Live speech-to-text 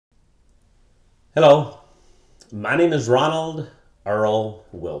Hello, my name is Ronald Earl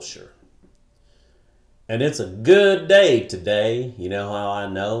Wilsher. And it's a good day today. You know how I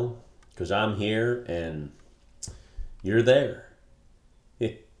know? Because I'm here and you're there.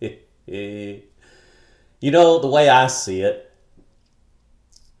 You know, the way I see it,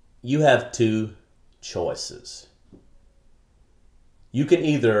 you have two choices. You can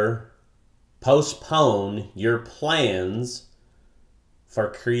either postpone your plans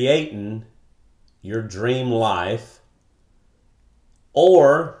for creating your dream life,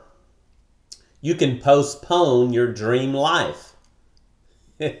 or you can postpone your dream life.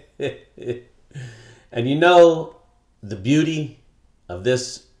 And you know the beauty of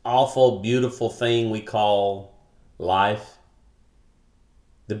this awful, beautiful thing we call life?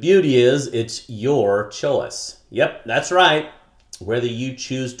 The beauty is it's your choice. Yep, that's right. Whether you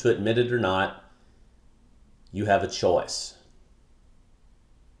choose to admit it or not, you have a choice.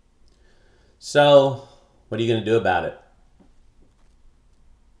 So, what are you going to do about it?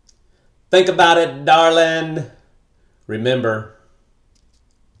 Think about it, darling. Remember,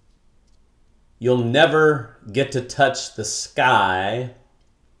 you'll never get to touch the sky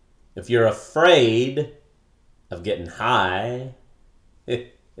if you're afraid of getting high.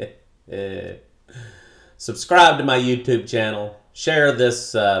 Subscribe to my YouTube channel. Share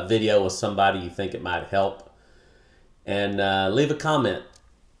this video with somebody you think it might help. And leave a comment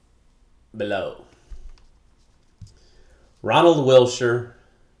below.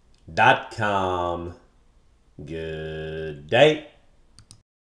 RonaldWilsher.com. Good day.